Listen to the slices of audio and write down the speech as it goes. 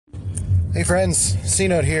Hey friends,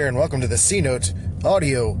 C-Note here, and welcome to the C-Note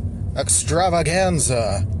Audio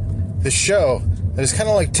Extravaganza. This show that is kind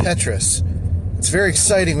of like Tetris. It's very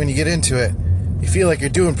exciting when you get into it. You feel like you're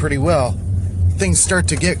doing pretty well. Things start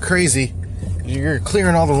to get crazy. You're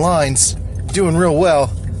clearing all the lines, doing real well.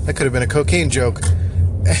 That could have been a cocaine joke.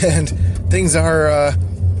 And things are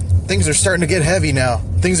starting to get heavy now.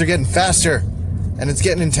 Things are getting faster, and it's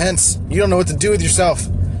getting intense. You don't know what to do with yourself.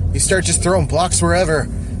 You start just throwing blocks wherever.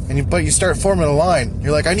 But you start forming a line.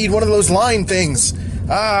 You're like, I need one of those line things.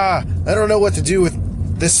 I don't know what to do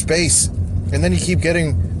with this space. And then you keep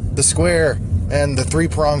getting the square and the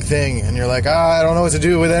three-prong thing. And you're like, I don't know what to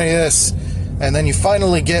do with any of this. And then you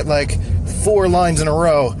finally get like 4 lines in a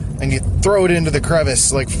row. And you throw it into the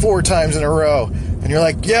crevice like 4 times in a row. And you're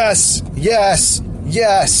like, yes, yes,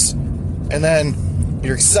 yes. And then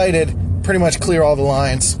you're excited. Pretty much clear all the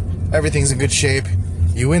lines. Everything's in good shape.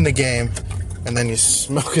 You win the game. And then you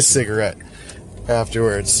smoke a cigarette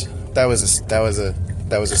afterwards. That was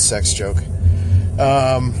a sex joke.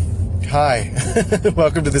 Hi,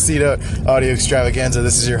 welcome to the C-Note Audio Extravaganza.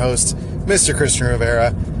 This is your host, Mr. Christian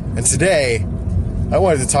Rivera, and today I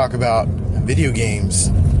wanted to talk about video games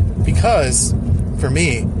because, for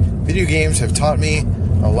me, video games have taught me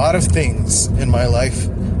a lot of things in my life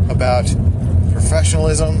about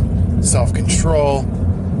professionalism, self-control,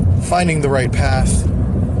 finding the right path,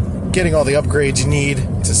 getting all the upgrades you need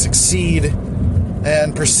to succeed,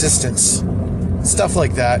 and persistence. Stuff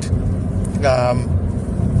like that.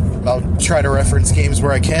 I'll try to reference games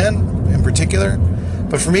where I can, in particular.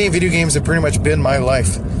 But for me, video games have pretty much been my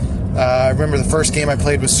life. I remember the first game I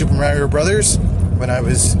played was Super Mario Brothers when I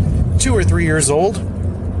was 2 or 3 years old.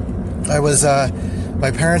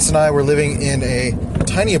 My parents and I were living in a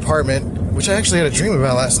tiny apartment, which I actually had a dream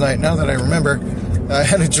about last night, now that I remember. I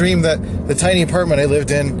had a dream that the tiny apartment I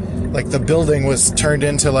lived in, like the building was turned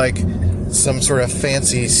into like some sort of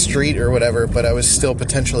fancy street or whatever, but I was still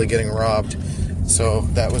potentially getting robbed. So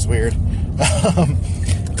that was weird.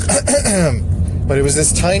 But it was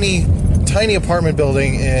this tiny apartment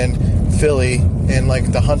building in Philly, in like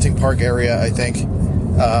the Hunting Park area, I think.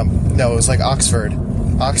 No, it was like Oxford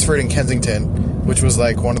and Kensington, which was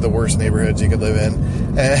like one of the worst neighborhoods you could live in.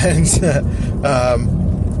 And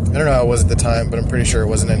I don't know how it was at the time, but I'm pretty sure it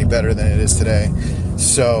wasn't any better than it is today.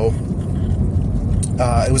 So,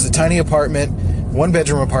 it was a tiny apartment,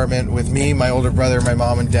 1-bedroom apartment with me, my older brother, my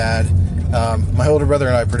mom, and dad. My older brother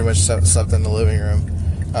and I pretty much slept in the living room.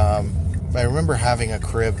 I remember having a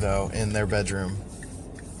crib, though, in their bedroom.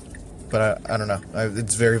 But I don't know.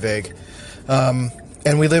 It's very vague.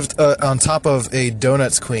 And we lived on top of a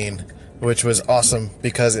Donuts Queen, which was awesome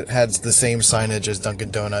because it had the same signage as Dunkin'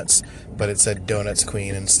 Donuts, but it said Donuts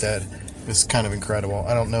Queen instead. It was kind of incredible.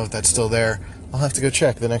 I don't know if that's still there. I'll have to go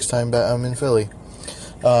check the next time I'm in Philly.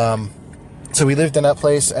 So we lived in that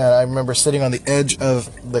place, and I remember sitting on the edge of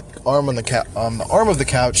the arm of the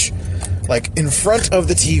couch, like in front of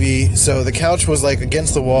the TV. So the couch was like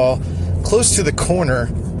against the wall, close to the corner,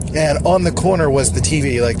 and on the corner was the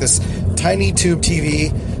TV, like this tiny tube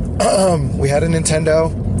TV. We had a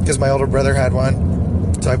Nintendo because my older brother had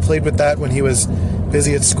one, so I played with that when he was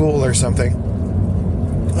busy at school or something.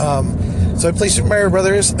 So I played Super Mario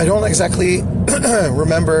Brothers. I don't exactly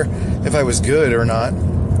remember if I was good or not,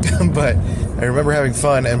 but I remember having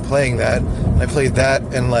fun and playing that. I played that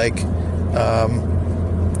and like,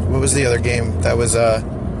 what was the other game? That was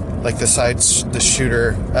like the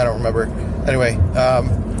shooter. I don't remember. Anyway, I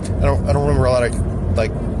don't remember a lot of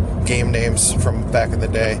like game names from back in the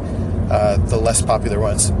day, the less popular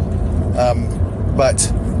ones.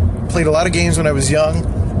 But played a lot of games when I was young.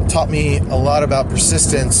 Taught me a lot about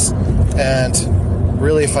persistence, and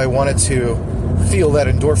really, if I wanted to feel that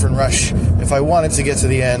endorphin rush, if I wanted to get to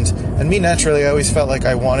the end, and me naturally, I always felt like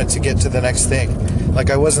I wanted to get to the next thing. Like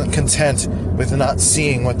I wasn't content with not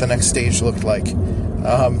seeing what the next stage looked like.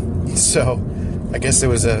 So I guess it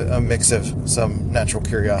was a mix of some natural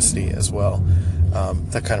curiosity as well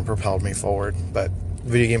that kind of propelled me forward. But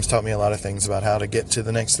video games taught me a lot of things about how to get to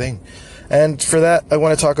the next thing. And for that, I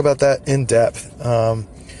want to talk about that in depth.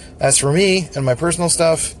 As for me and my personal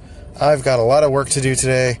stuff, I've got a lot of work to do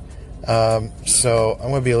today. So I'm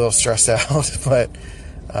going to be a little stressed out, but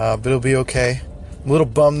it'll be okay. I'm a little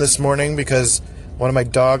bummed this morning because one of my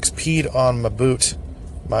dogs peed on my boot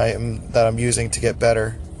that I'm using to get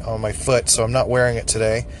better on my foot, so I'm not wearing it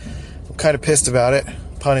today. I'm kind of pissed about it,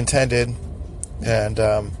 pun intended, and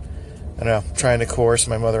I don't know, trying to coerce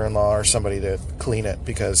my mother-in-law or somebody to clean it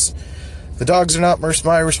because the dogs are not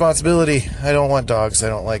my responsibility. I don't want dogs. I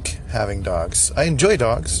don't like having dogs. I enjoy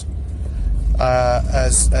dogs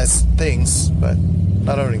as things, but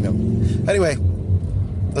not owning them. Anyway,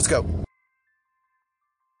 let's go.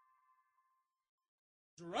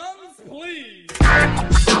 Please.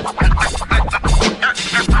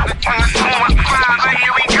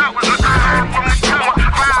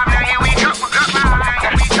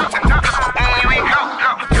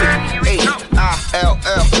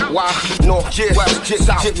 Why, north,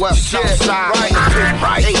 west, south, side,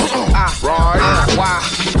 right,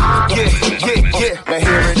 yeah, now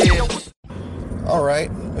here it is. All right,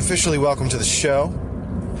 officially welcome to the show,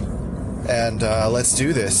 and let's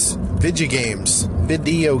do this. Video games,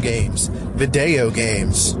 video games, video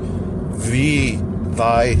games.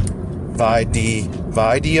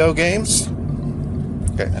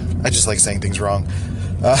 Okay, I just like saying things wrong.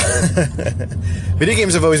 Video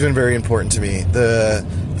games have always been very important to me. The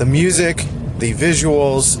music, the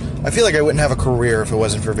visuals. I feel like I wouldn't have a career if it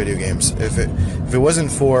wasn't for video games. If it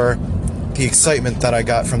wasn't for the excitement that I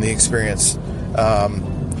got from the experience.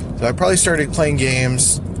 So I probably started playing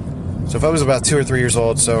games. So if I was about 2 or 3 years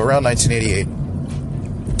old, so around 1988,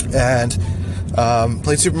 and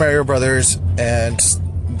played Super Mario Brothers, and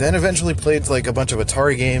then eventually played like a bunch of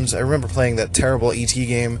Atari games. I remember playing that terrible E.T.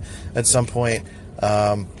 game at some point.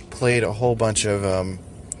 Played a whole bunch of,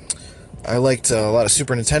 I liked a lot of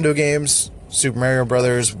Super Nintendo games, Super Mario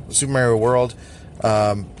Brothers, Super Mario World,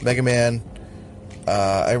 Mega Man.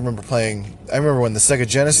 I remember when the Sega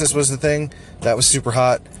Genesis was the thing. That was super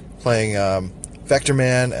hot. Playing Vector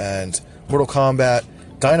Man and Mortal Kombat.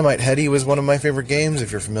 Dynamite Headdy was one of my favorite games,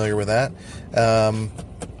 if you're familiar with that.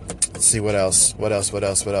 Let's see, what else? Then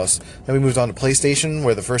we moved on to PlayStation,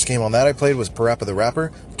 where the first game on that I played was Parappa the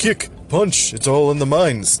Rapper. Kick, punch, it's all in the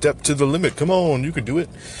mind. Step to the limit. Come on, you can do it.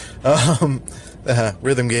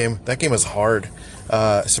 Rhythm game. That game was hard,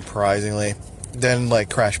 surprisingly. Then,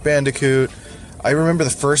 like, Crash Bandicoot. I remember the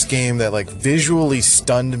first game that, like, visually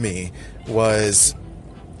stunned me was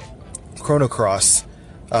Chrono Cross.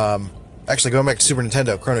 Actually, going back to Super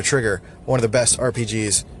Nintendo, Chrono Trigger, one of the best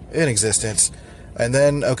RPGs in existence. And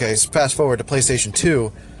then, okay, so fast forward to PlayStation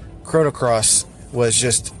 2, Chrono Cross was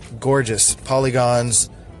just gorgeous. Polygons,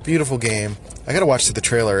 beautiful game. I gotta watch the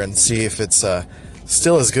trailer and see if it's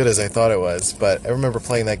still as good as I thought it was. But I remember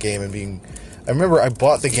playing that game and I remember I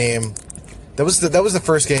bought the game. That was the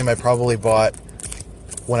first game I probably bought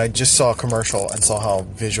when I just saw a commercial and saw how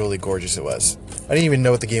visually gorgeous it was. I didn't even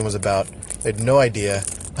know what the game was about. I had no idea.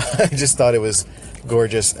 I just thought it was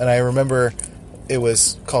gorgeous. And I remember it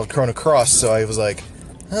was called Chrono Cross, so I was like,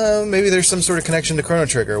 maybe there's some sort of connection to Chrono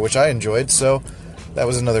Trigger, which I enjoyed, so that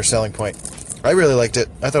was another selling point. I really liked it.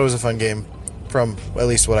 I thought it was a fun game, from at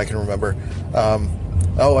least what I can remember.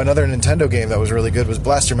 Another Nintendo game that was really good was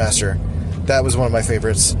Blaster Master. That was one of my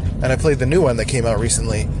favorites, and I played the new one that came out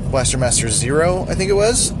recently, Blaster Master Zero, I think it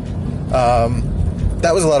was.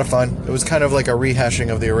 That was a lot of fun. It was kind of like a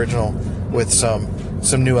rehashing of the original with some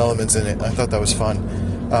new elements in it. I thought that was fun.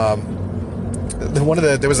 There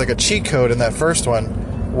was like a cheat code in that first one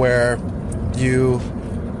where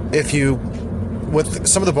with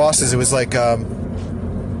some of the bosses, it was like,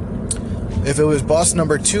 if it was boss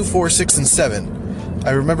number 2, 4, 6, and 7,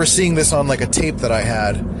 I remember seeing this on like a tape that I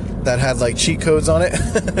had that had like cheat codes on it.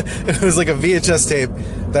 It was like a VHS tape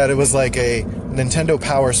that it was like a Nintendo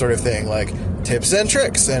Power sort of thing, like tips and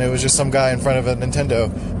tricks, and it was just some guy in front of a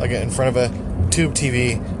Nintendo, like in front of a tube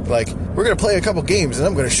TV, like, we're going to play a couple games and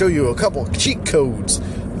I'm going to show you a couple cheat codes.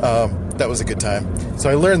 That was a good time. So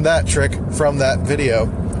I learned that trick from that video,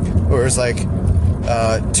 where it was like,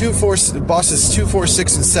 bosses 2, 4,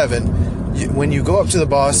 6, and 7, when you go up to the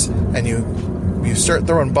boss and you start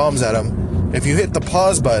throwing bombs at him, if you hit the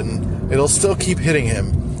pause button, it'll still keep hitting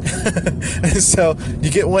him. And so you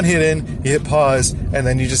get one hit in, you hit pause, and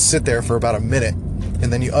then you just sit there for about a minute,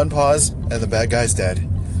 and then you unpause, and the bad guy's dead.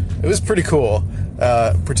 It was pretty cool,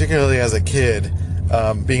 particularly as a kid,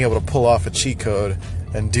 being able to pull off a cheat code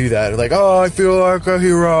and do that. Like, oh, I feel like a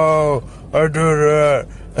hero, I did it.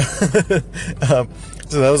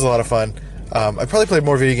 So that was a lot of fun. I probably played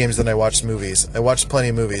more video games than I watched movies. I watched plenty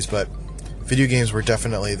of movies, but video games were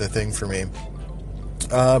definitely the thing for me.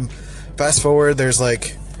 Fast forward, there's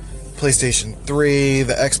like PlayStation 3,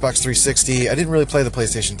 the Xbox 360. I didn't really play the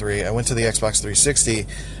PlayStation 3. I went to the Xbox 360.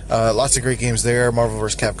 Lots of great games there. Marvel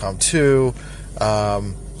vs. Capcom 2.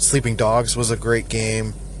 Sleeping Dogs was a great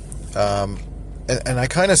game. And I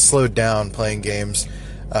kind of slowed down playing games.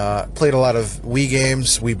 Played a lot of Wii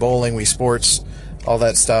games, Wii Bowling, Wii Sports, all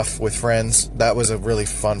that stuff with friends. That was a really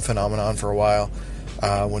fun phenomenon for a while,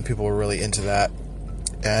 when people were really into that.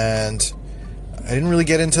 And I didn't really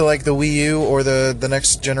get into like the Wii U or the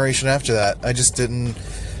next generation after that. I just didn't.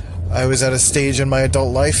 I was at a stage in my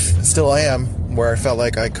adult life, still I am, where I felt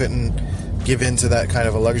like I couldn't give in to that kind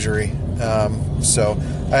of a luxury. So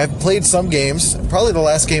I have played some games. Probably the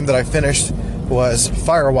last game that I finished was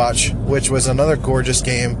Firewatch, which was another gorgeous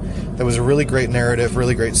game that was a really great narrative,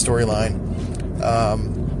 really great storyline,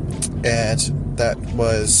 and that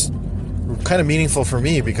was kind of meaningful for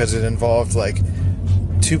me because it involved like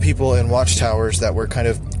two people in watchtowers that were kind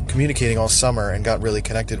of communicating all summer and got really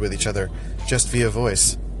connected with each other just via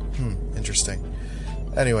voice. Interesting.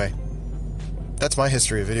 Anyway, that's my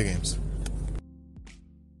history of video games.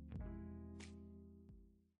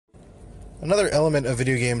 Another element of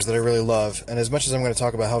video games that I really love, and as much as I'm going to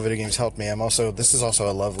talk about how video games helped me, this is also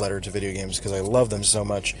a love letter to video games because I love them so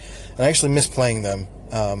much, and I actually miss playing them,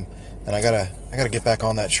 and I gotta get back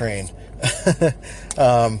on that train.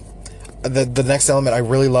 The next element I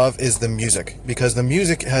really love is the music, because the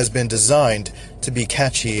music has been designed to be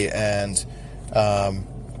catchy and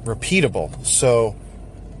repeatable. So,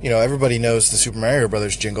 everybody knows the Super Mario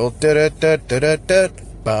Brothers jingle.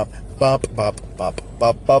 Bop bop bop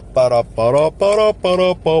bop bop bop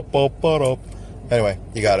bop bop bop. Anyway,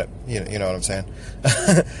 you got it. You know what I'm saying.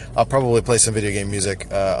 I'll probably play some video game music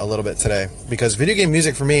a little bit today, because video game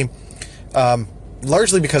music for me,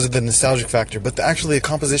 largely because of the nostalgic factor, but actually the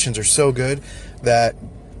compositions are so good that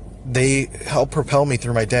they help propel me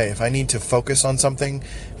through my day. If I need to focus on something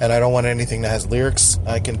and I don't want anything that has lyrics,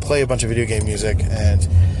 I can play a bunch of video game music and,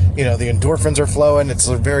 the endorphins are flowing. It's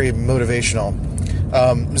very motivational.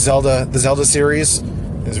 The Zelda series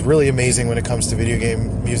is really amazing when it comes to video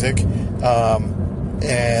game music.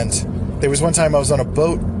 And there was one time I was on a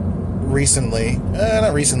boat recently,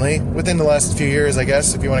 not recently, within the last few years, I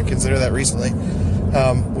guess, if you want to consider that recently.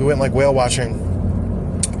 We went like whale watching,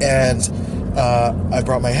 and I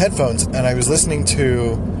brought my headphones, and I was listening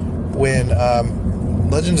to when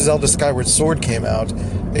Legend of Zelda Skyward Sword came out.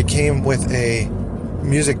 It came with a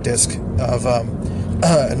music disc of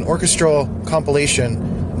an orchestral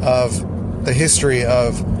compilation of the history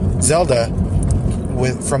of Zelda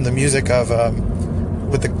from the music of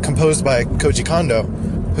composed by Koji Kondo,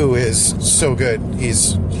 who is so good.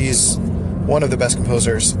 He's one of the best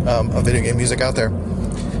composers of video game music out there.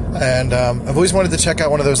 And I've always wanted to check out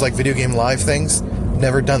one of those like video game live things.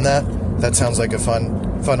 Never done that. That sounds like a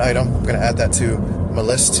fun item. I'm going to add that to my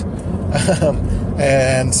list.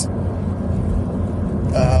 And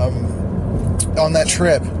on that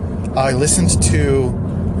trip, I listened to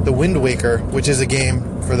The Wind Waker, which is a game,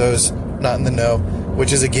 for those not in the know,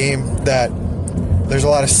 which is a game that there's a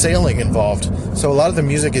lot of sailing involved. So a lot of the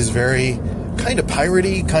music is very kind of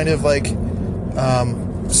piratey, kind of like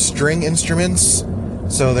string instruments.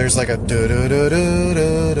 So there's like a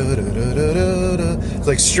it's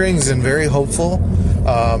like strings and very hopeful.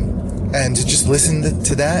 And to just listen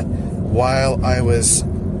to that while I was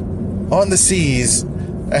on the seas,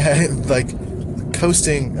 like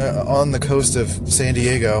coasting on the coast of San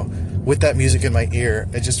Diego with that music in my ear,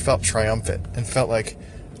 it just felt triumphant and felt like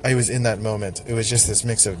I was in that moment. It was just this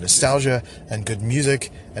mix of nostalgia and good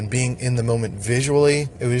music and being in the moment visually.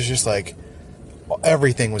 It was just like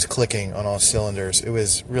everything was clicking on all cylinders. It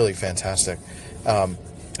was really fantastic. I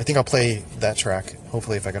think I'll play that track,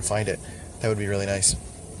 hopefully, if I can find it. That would be really nice.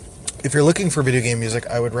 If you're looking for video game music,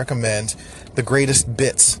 I would recommend The Greatest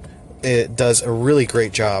Bits. It does a really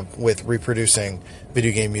great job with reproducing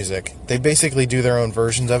video game music. They basically do their own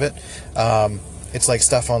versions of it. It's like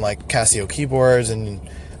stuff on like Casio keyboards and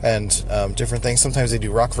different things. Sometimes they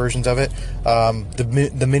do rock versions of it.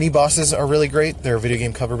 The Mini Bosses are really great. They're a video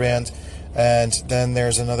game cover band. And then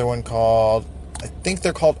there's another one called, I think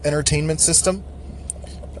they're called Entertainment System.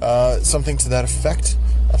 Something to that effect.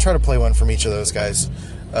 I'll try to play one from each of those guys.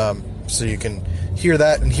 So you can hear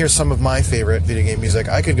that and hear some of my favorite video game music.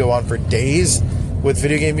 I could go on for days with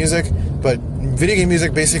video game music, but video game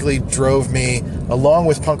music basically drove me, along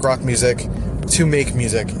with punk rock music, to make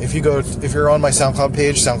music. If you're on my SoundCloud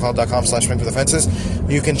page,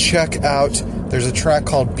 soundcloud.com/swingforthefences, you can check out, there's a track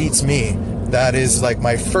called Beats Me. That is like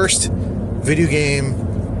my first video game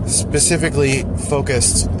specifically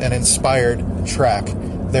focused and inspired track.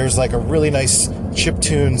 There's like a really nice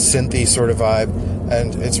chiptune synthy sort of vibe,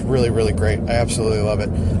 and it's really, really great. I absolutely love it.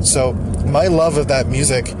 So my love of that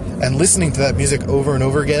music and listening to that music over and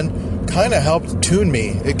over again kind of helped tune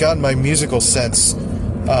me. It got my musical sense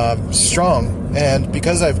strong, and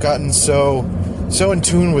because I've gotten so in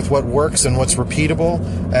tune with what works and what's repeatable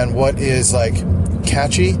and what is like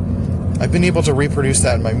catchy, I've been able to reproduce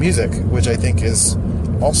that in my music, which I think is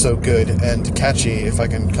also good and catchy if I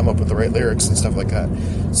can come up with the right lyrics and stuff like that.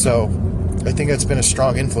 So I think it's been a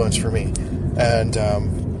strong influence for me, and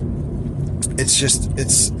it's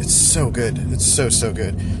so good. It's so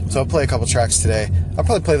good. So I'll play a couple tracks today. I'll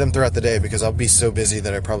probably play them throughout the day because I'll be so busy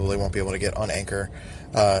that I probably won't be able to get on Anchor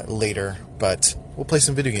later, but we'll play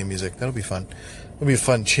some video game music. That'll be fun. It'll be a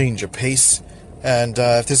fun change of pace And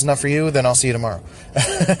if this is not for you, then I'll see you tomorrow.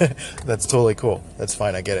 That's totally cool. That's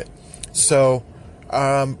fine. I get it. So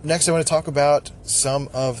next I want to talk about some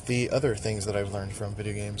of the other things that I've learned from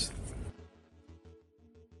video games.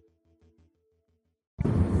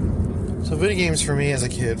 So video games for me as a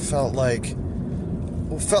kid felt like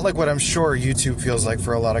what I'm sure YouTube feels like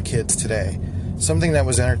for a lot of kids today. Something that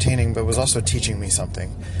was entertaining but was also teaching me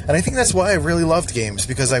something. And I think that's why I really loved games,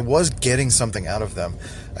 because I was getting something out of them.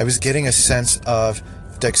 I was getting a sense of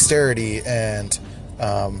dexterity and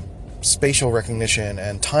spatial recognition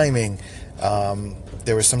and timing.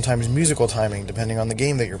 There was sometimes musical timing depending on the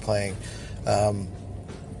game that you're playing.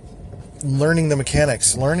 Learning the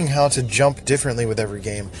mechanics, learning how to jump differently with every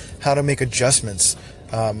game, how to make adjustments,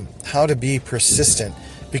 how to be persistent,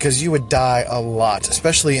 because you would die a lot,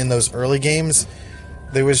 especially in those early games.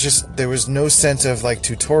 There was no sense of like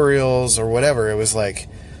tutorials or whatever. It was like,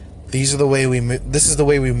 this is the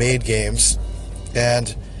way we made games,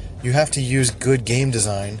 and you have to use good game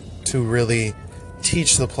design to really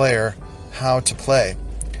teach the player how to play.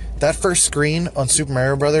 That first screen on Super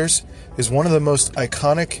Mario Brothers is one of the most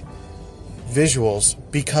iconic visuals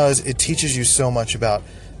because it teaches you so much about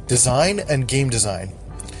design and game design.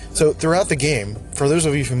 So throughout the game, for those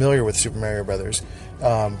of you familiar with Super Mario Brothers,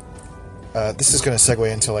 this is going to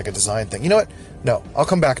segue into like a design thing. You know what? No, I'll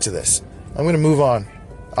come back to this. I'm going to move on.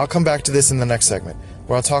 I'll come back to this in the next segment,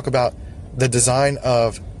 where I'll talk about the design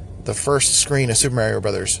of the first screen of Super Mario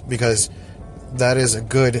Brothers, because that is a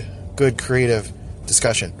good creative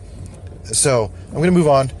discussion. So I'm going to move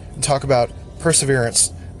on and talk about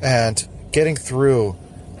perseverance and getting through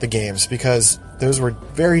the games, because those were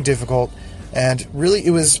very difficult, and really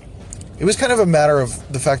it was kind of a matter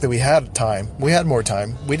of the fact that we had time. We had more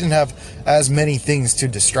time. We didn't have as many things to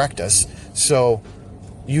distract us. So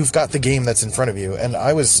you've got the game that's in front of you, and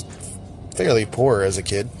I was fairly poor as a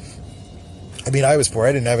kid. I mean, I was poor.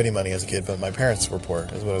 I didn't have any money as a kid, but my parents were poor,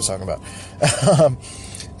 is what I was talking about.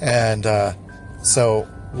 So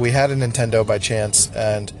we had a Nintendo by chance,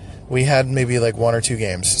 and we had maybe like one or two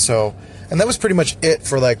games. And that was pretty much it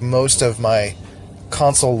for like most of my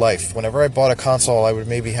console life. Whenever I bought a console, I would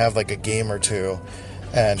maybe have like a game or two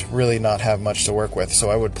and really not have much to work with. So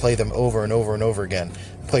I would play them over and over and over again.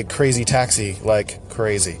 I played Crazy Taxi like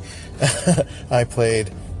crazy. I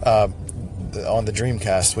played on the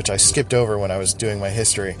Dreamcast, which I skipped over when I was doing my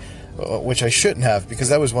history, which I shouldn't have, because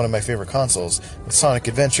that was one of my favorite consoles. With Sonic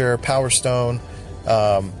Adventure, Power Stone,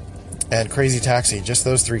 and Crazy Taxi, just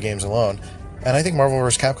those three games alone. And I think Marvel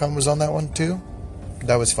vs. Capcom was on that one too.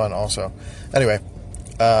 That was fun also. Anyway,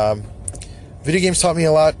 video games taught me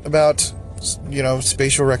a lot about,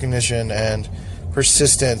 spatial recognition and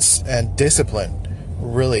persistence and discipline.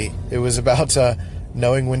 Really, it was about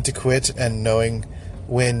knowing when to quit and knowing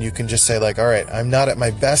when you can just say like, all right, I'm not at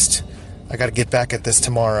my best. I got to get back at this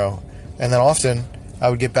tomorrow. And then often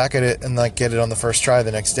I would get back at it and like get it on the first try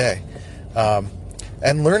the next day.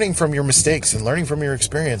 And learning from your mistakes and learning from your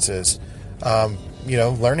experiences.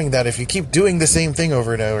 Learning that if you keep doing the same thing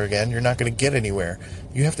over and over again, you're not going to get anywhere.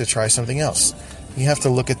 You have to try something else. You have to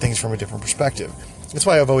look at things from a different perspective. That's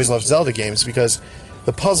why I've always loved Zelda games, because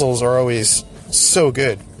the puzzles are always so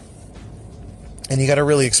good. And you got to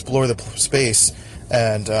really explore the space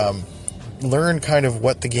and learn kind of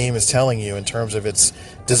what the game is telling you in terms of its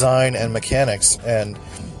design and mechanics, and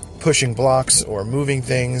pushing blocks or moving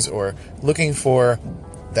things or looking for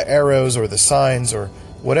the arrows or the signs or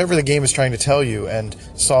whatever the game is trying to tell you, and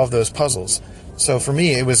solve those puzzles. So for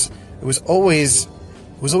me, it was always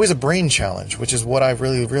a brain challenge, which is what I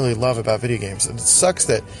really, really love about video games. And it sucks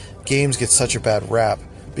that games get such a bad rap,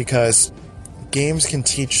 because games can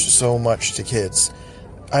teach so much to kids.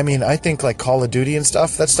 I mean, I think like Call of Duty and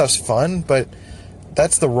stuff, that stuff's fun, but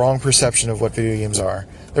that's the wrong perception of what video games are.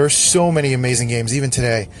 There are so many amazing games, even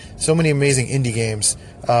today. So many amazing indie games.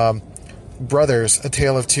 Brothers, A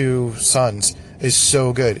Tale of Two Sons is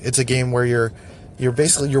so good. It's a game where you're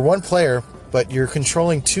one player, but you're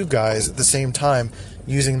controlling two guys at the same time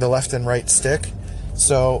using the left and right stick.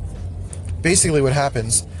 So basically what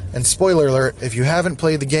happens, and spoiler alert, if you haven't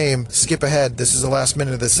played the game, skip ahead. This is the last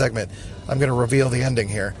minute of this segment. I'm going to reveal the ending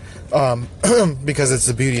here, because it's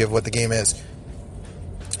the beauty of what the game is.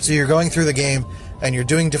 So you're going through the game, and you're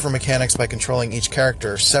doing different mechanics by controlling each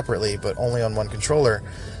character separately, but only on one controller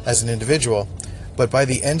as an individual. But by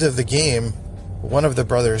the end of the game, one of the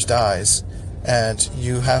brothers dies, and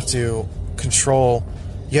you have to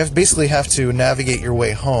basically have to navigate your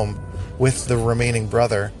way home with the remaining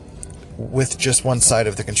brother with just one side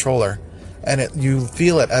of the controller. And you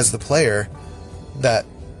feel it as the player that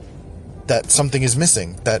something is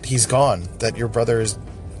missing, that he's gone, that your brother is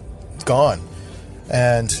gone.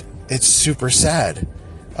 And it's super sad.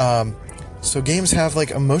 So games have like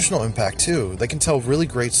emotional impact too. They can tell really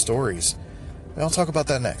great stories. And I'll talk about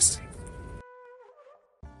that next.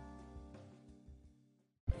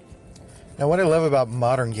 Now, what I love about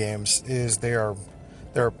modern games is there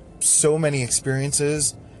are so many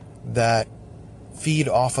experiences that feed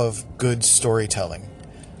off of good storytelling.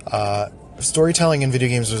 Storytelling in video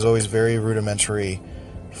games was always very rudimentary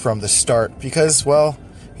from the start because, well,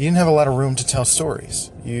 you didn't have a lot of room to tell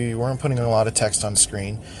stories. You weren't putting a lot of text on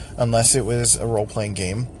screen unless it was a role-playing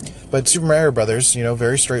game. But Super Mario Brothers,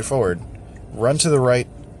 very straightforward. Run to the right,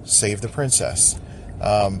 save the princess.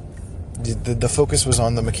 The focus was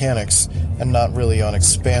on the mechanics and not really on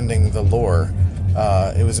expanding the lore.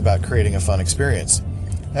 It was about creating a fun experience.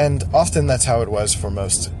 And often that's how it was for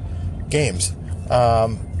most games.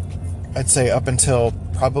 I'd say up until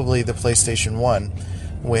probably the PlayStation 1,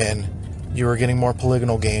 when you were getting more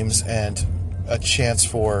polygonal games and a chance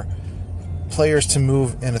for players to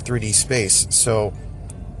move in a 3D space. So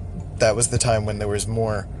that was the time when there was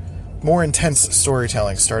more intense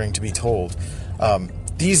storytelling starting to be told.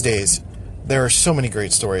 These days, there are so many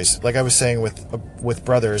great stories. Like I was saying with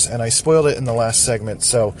Brothers, and I spoiled it in the last segment,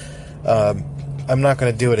 so I'm not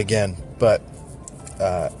going to do it again. But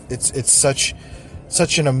it's such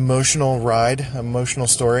an emotional ride, emotional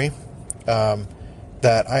story,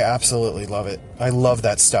 that I absolutely love it. I love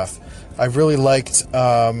that stuff. I really liked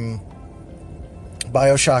BioShock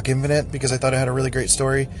Infinite because I thought it had a really great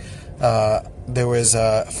story. There was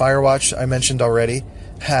Firewatch, I mentioned already,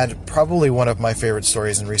 had probably one of my favorite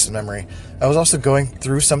stories in recent memory. I was also going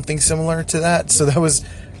through something similar to that, so that was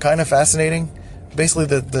kind of fascinating. Basically,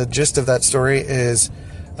 the gist of that story is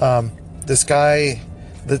this guy...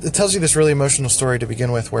 It tells you this really emotional story to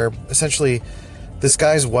begin with, where essentially this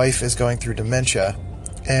guy's wife is going through dementia,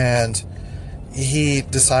 and he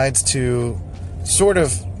decides to sort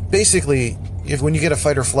of, basically, when you get a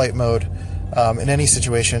fight or flight mode in any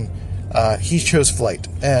situation, he chose flight,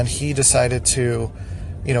 and he decided to,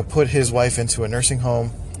 put his wife into a nursing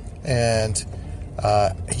home, and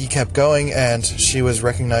he kept going, and she was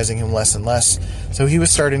recognizing him less and less, so he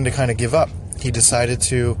was starting to kind of give up. He decided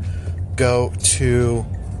to go to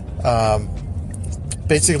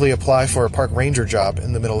basically apply for a park ranger job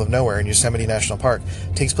in the middle of nowhere in Yosemite National Park.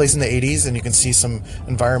 It takes place in the 80s, and you can see some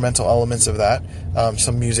environmental elements of that,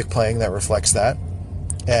 some music playing that reflects that,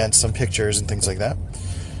 and some pictures and things like that.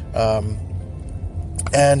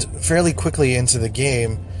 And fairly quickly into the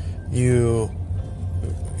game, you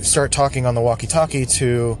start talking on the walkie-talkie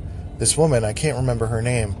to this woman. I can't remember her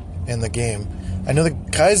name in the game. I know the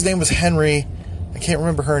guy's name was Henry. I can't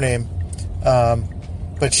remember her name.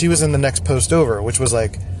 But she was in the next post over, which was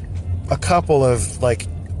like a couple of a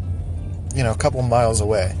couple miles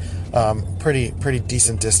away. Pretty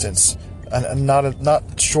decent distance, and not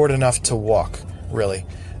short enough to walk, really.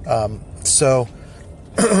 So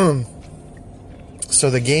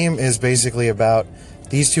the game is basically about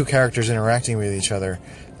these two characters interacting with each other,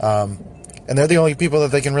 and they're the only people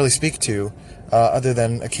that they can really speak to, other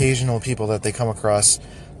than occasional people that they come across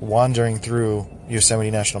wandering through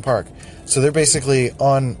Yosemite National Park. So they're basically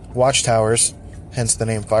on watchtowers, hence the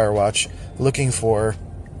name Firewatch, looking for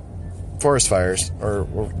forest fires or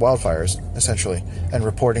wildfires, essentially, and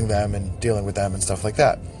reporting them and dealing with them and stuff like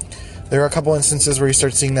that. There are a couple instances where you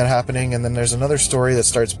start seeing that happening, and then there's another story that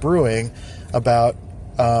starts brewing about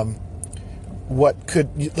what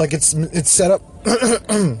could, like, it's set up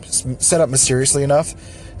set up mysteriously enough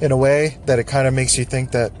in a way that it kind of makes you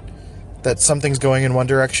think that something's going in one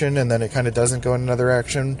direction, and then it kind of doesn't go in another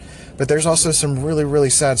direction. But there's also some really, really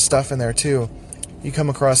sad stuff in there too. You come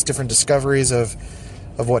across different discoveries of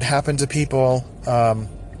what happened to people. So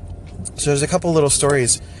there's a couple little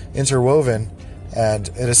stories interwoven, and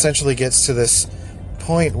it essentially gets to this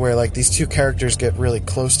point where, like, these two characters get really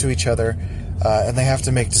close to each other, and they have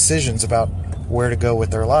to make decisions about where to go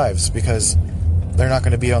with their lives, because they're not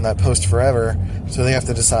going to be on that post forever. So they have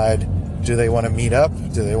to decide, do they want to meet up?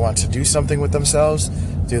 Do they want to do something with themselves?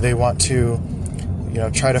 Do they want to,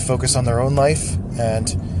 try to focus on their own life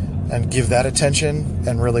and give that attention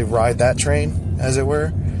and really ride that train, as it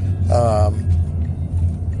were?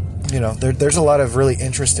 There's a lot of really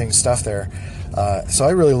interesting stuff there. So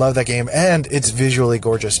I really love that game, and it's visually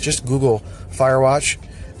gorgeous. Just Google Firewatch,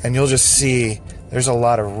 and you'll just see there's a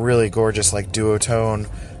lot of really gorgeous, like, duotone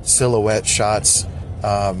silhouette shots,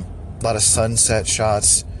 a lot of sunset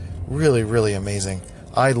shots. Really, really amazing.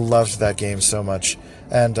 I loved that game so much.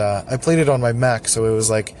 And I played it on my Mac, so it was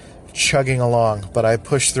like chugging along, but I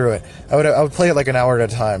pushed through it. I would play it like an hour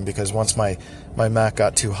at a time, because once my Mac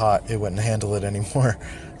got too hot, it wouldn't handle it anymore.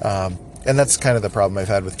 And that's kind of the problem I've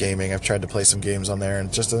had with gaming. I've tried to play some games on there and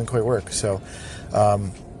it just doesn't quite work. So,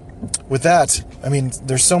 with that, I mean,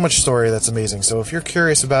 there's so much story that's amazing. So if you're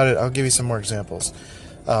curious about it, I'll give you some more examples.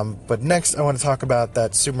 But next, I want to talk about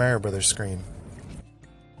that Super Mario Brothers screen.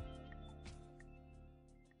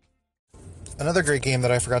 Another great game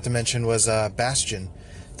that I forgot to mention was Bastion.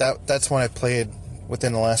 That's one I've played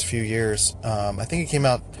within the last few years. I think it came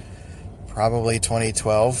out probably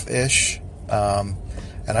 2012-ish.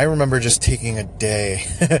 And I remember just taking a day.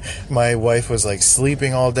 My wife was like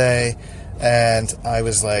sleeping all day, and I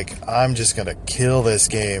was like, I'm just gonna kill this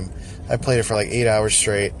game. I played it for like 8 hours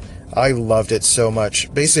straight. I loved it so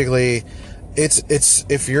much. Basically, it's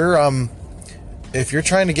if you're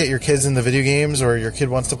trying to get your kids into video games, or your kid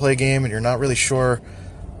wants to play a game and you're not really sure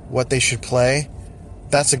what they should play,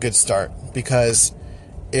 that's a good start, because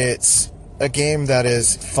it's a game that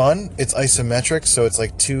is fun. It's isometric, so it's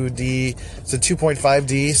like 2D. It's a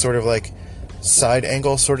 2.5D sort of like side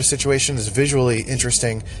angle sort of situation. It's visually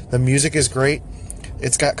interesting. The music is great.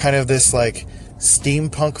 It's got kind of this like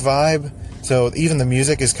steampunk vibe. So even the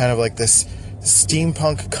music is kind of like this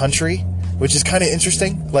steampunk country, which is kind of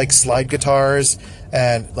interesting, like slide guitars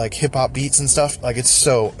and like hip hop beats and stuff. Like it's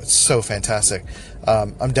so fantastic.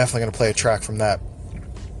 I'm definitely going to play a track from that,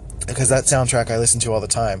 because that soundtrack I listen to all the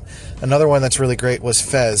time. Another one that's really great was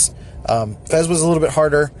Fez. Fez was a little bit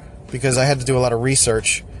harder because I had to do a lot of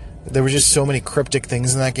research. There were just so many cryptic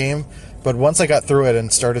things in that game. But once I got through it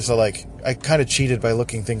and started to I kind of cheated by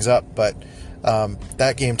looking things up, but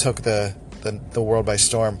that game took the world by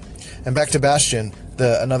storm. And back to Bastion,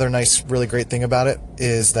 another nice, really great thing about it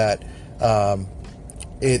is that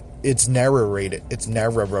it's narrated. It's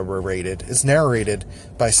narrated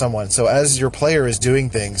by someone. So as your player is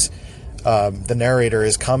doing things, the narrator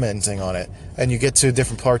is commenting on it, and you get to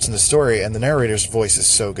different parts in the story, and the narrator's voice is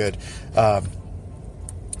so good.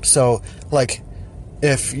 So like,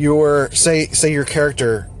 if you're say your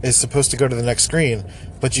character is supposed to go to the next screen,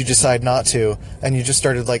 but you decide not to, and you just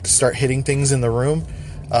start hitting things in the room,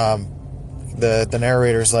 the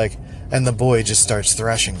narrator's like, and the boy just starts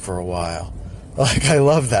thrashing for a while. Like, I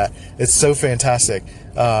love that. It's so fantastic.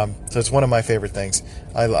 So it's one of my favorite things.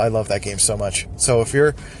 I love that game so much. So if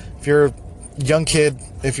you're a young kid,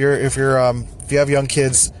 if you have young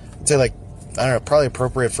kids, I'd say, like, I don't know, probably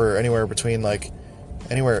appropriate for anywhere between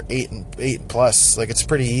anywhere 8 and plus. Like, it's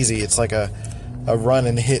pretty easy. It's like a run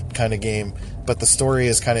and hit kind of game, but the story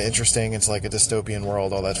is kind of interesting. It's like a dystopian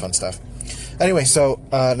world, all that fun stuff. Anyway, so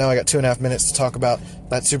now I got 2.5 minutes to talk about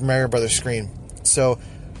that Super Mario Brothers screen. So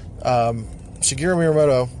Shigeru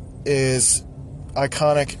Miyamoto is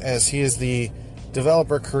iconic, as he is the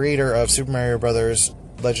developer, creator of Super Mario Brothers,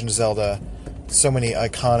 Legend of Zelda, so many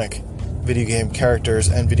iconic video game characters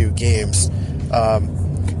and video games.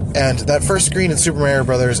 And that first screen in Super Mario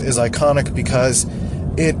Brothers is iconic because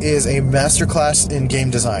it is a masterclass in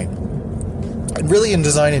game design, and really in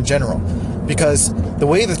design in general, because the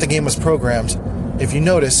way that the game was programmed, if you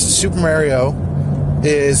notice, Super Mario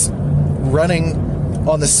is running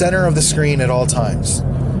on the center of the screen at all times.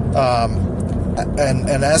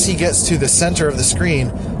 And as he gets to the center of the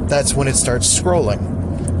screen, that's when it starts scrolling.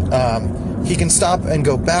 He can stop and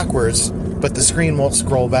go backwards, but the screen won't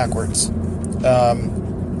scroll backwards.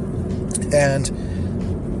 And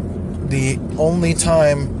the only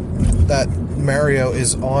time that Mario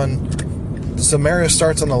is on... So Mario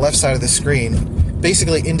starts on the left side of the screen,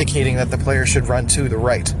 basically indicating that the player should run to the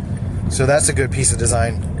right. So that's a good piece of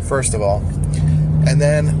design, first of all. And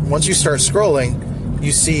then once you start scrolling,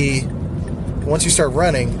 once you start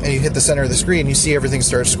running and you hit the center of the screen, you see everything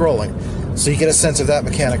starts scrolling. So you get a sense of that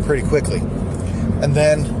mechanic pretty quickly. And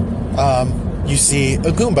then you see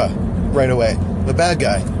a Goomba right away, the bad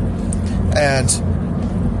guy. And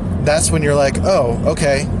that's when you're like, oh,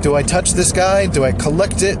 okay, do I touch this guy? Do I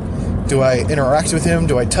collect it? Do I interact with him?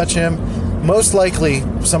 Do I touch him? Most likely,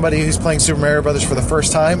 somebody who's playing Super Mario Brothers for the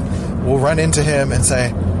first time will run into him and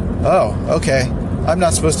say, oh, okay, I'm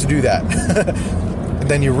not supposed to do that. And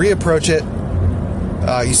then you reapproach it,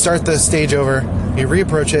 you start the stage over, you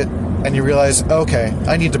reapproach it, and you realize, okay,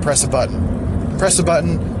 I need to press a button. Press a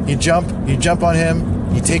button, you jump on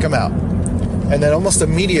him, you take him out. And then almost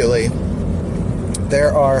immediately,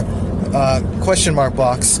 there are question mark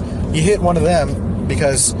blocks. You hit one of them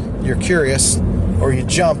because you're curious, or you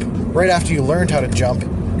jump right after you learned how to jump,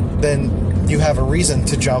 then you have a reason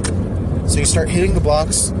to jump. So you start hitting the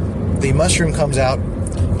blocks, the mushroom comes out,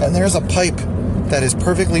 and there's a pipe that is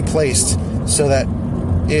perfectly placed so that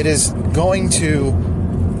it is going to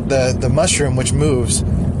the mushroom, which moves,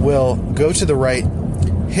 will go to the right,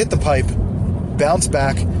 hit the pipe, bounce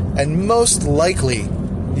back, and most likely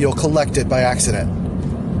you'll collect it by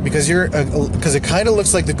accident. because it kind of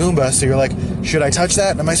looks like the Goomba, so you're like, should I touch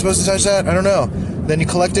that? Am I supposed to touch that? I don't know. Then you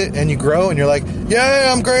collect it and you grow and you're like,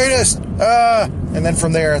 yeah, I'm greatest. And then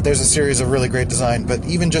from there's a series of really great design. But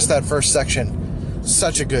even just that first section,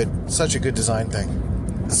 such a good design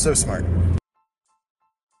thing. It's so smart.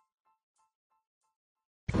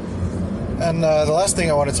 And the last thing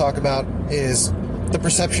I want to talk about is the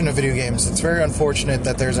perception of video games. It's very unfortunate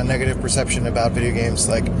that there's a negative perception about video games.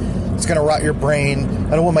 Like, it's going to rot your brain.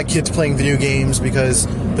 I don't want my kids playing video games because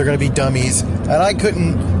they're going to be dummies. And I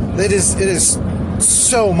couldn't. It is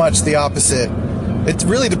so much the opposite. It's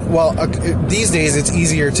really, these days it's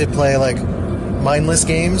easier to play like mindless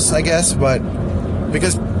games, I guess, but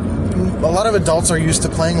because a lot of adults are used to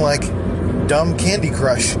playing like dumb Candy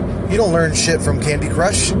Crush. You don't learn shit from Candy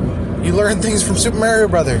Crush. You learn things from Super Mario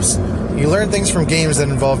Brothers. You learn things from games that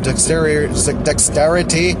involve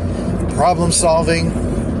dexterity, problem solving,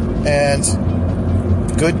 and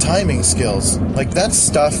good timing skills. Like, that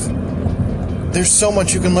stuff, there's so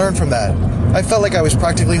much you can learn from that. I felt like I was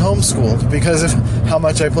practically homeschooled because of how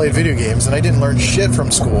much I played video games, and I didn't learn shit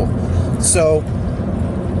from school. So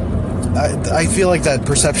I feel like that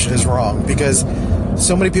perception is wrong, because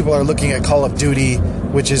so many people are looking at Call of Duty,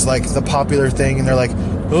 which is like the popular thing, and they're like,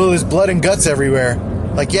 oh, there's blood and guts everywhere.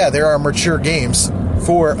 Like, yeah, there are mature games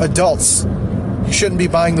for adults. You shouldn't be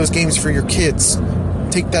buying those games for your kids.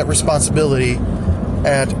 Take that responsibility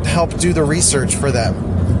and help do the research for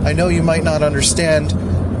them. I know you might not understand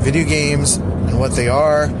video games and what they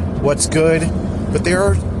are, what's good, but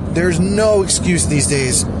there's no excuse these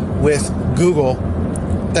days with Google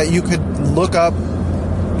that you could look up.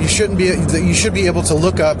 You should be able to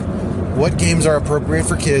look up what games are appropriate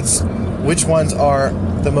for kids, which ones are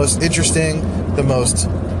the most interesting, the most,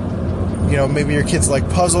 maybe your kids like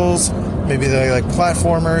puzzles, maybe they like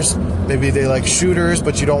platformers, maybe they like shooters,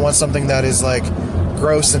 but you don't want something that is like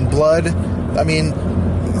gross and blood. I mean,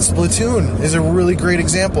 Splatoon is a really great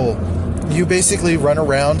example. You basically run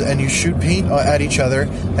around and you shoot paint at each other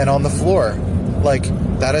and on the floor. Like,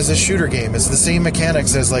 that is a shooter game. It's the same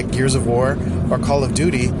mechanics as like Gears of War or Call of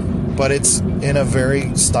Duty, but it's in a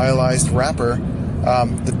very stylized wrapper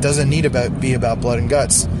that doesn't need to be about blood and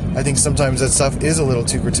guts. I think sometimes that stuff is a little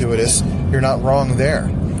too gratuitous. You're not wrong there.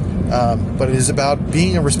 But it is about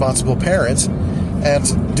being a responsible parent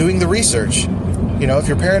and doing the research. If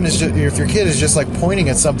your kid is just like pointing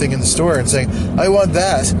at something in the store and saying, I want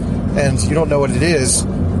that, and you don't know what it is,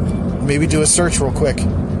 maybe do a search real quick.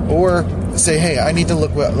 Or say, hey, I need to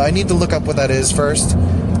look up what that is first,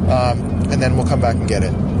 and then we'll come back and get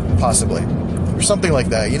it, possibly. Or something like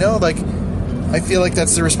that, Like, I feel like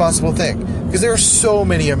that's the responsible thing. Because there are so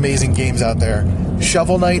many amazing games out there.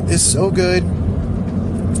 Shovel Knight is so good.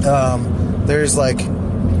 There's like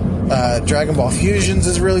Dragon Ball Fusions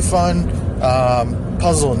is really fun.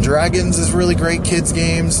 Puzzle and Dragons is really great kids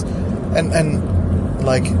games, and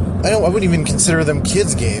like I wouldn't even consider them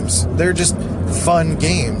kids games. They're just fun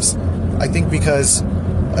games. I think because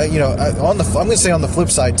I'm gonna say on the flip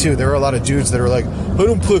side too, there are a lot of dudes that are like, I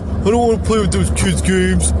don't want to play with those kids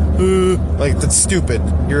games. Like, that's stupid.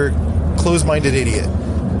 You're a closed-minded idiot.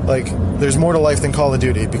 Like, there's more to life than Call of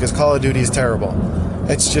Duty, because Call of Duty is terrible.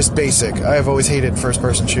 It's just basic. I have always hated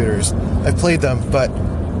first-person shooters. I've played them, but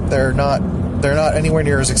they're not anywhere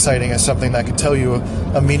near as exciting as something that could tell you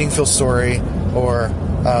a meaningful story or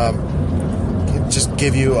just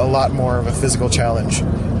give you a lot more of a physical challenge.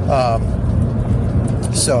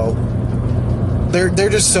 So there are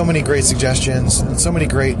just so many great suggestions and so many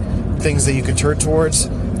great things that you could turn towards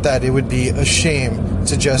that it would be a shame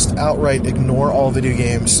to just outright ignore all video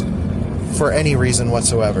games for any reason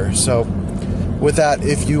whatsoever. So with that,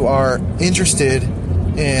 if you are interested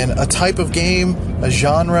in a type of game, a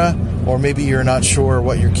genre, or maybe you're not sure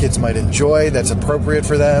what your kids might enjoy that's appropriate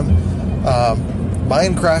for them,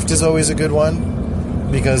 Minecraft is always a good one,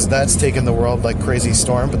 because that's taken the world like crazy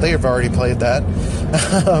storm, but they have already played that.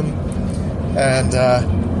 I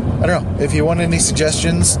don't know, if you want any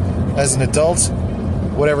suggestions as an adult,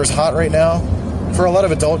 whatever's hot right now, for a lot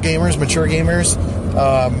of adult gamers, mature gamers,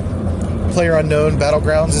 PlayerUnknown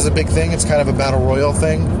Battlegrounds is a big thing. It's kind of a battle royale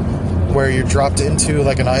thing where you're dropped into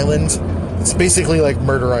like an island. It's basically like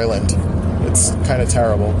Murder Island. It's kind of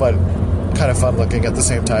terrible, but kind of fun looking at the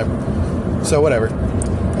same time. So whatever.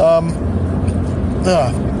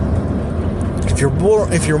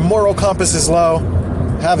 If your moral compass is low,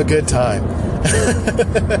 have a good time.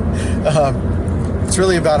 It's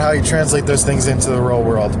really about how you translate those things into the real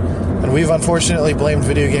world. And we've unfortunately blamed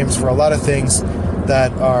video games for a lot of things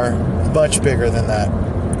that are much bigger than that.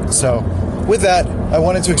 So with that, I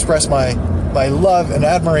wanted to express my my love and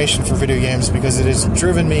admiration for video games because it has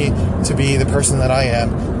driven me to be the person that I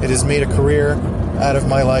am. It has made a career out of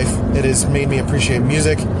my life. It has made me appreciate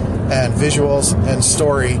music and visuals and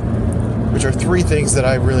story, which are three things that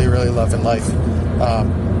I really, really love in life.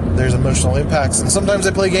 There's emotional impacts, and sometimes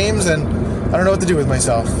I play games and I don't know what to do with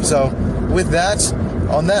myself. So with that,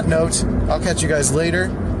 on that note, I'll catch you guys later.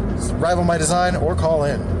 Rival my design or call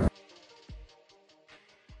in.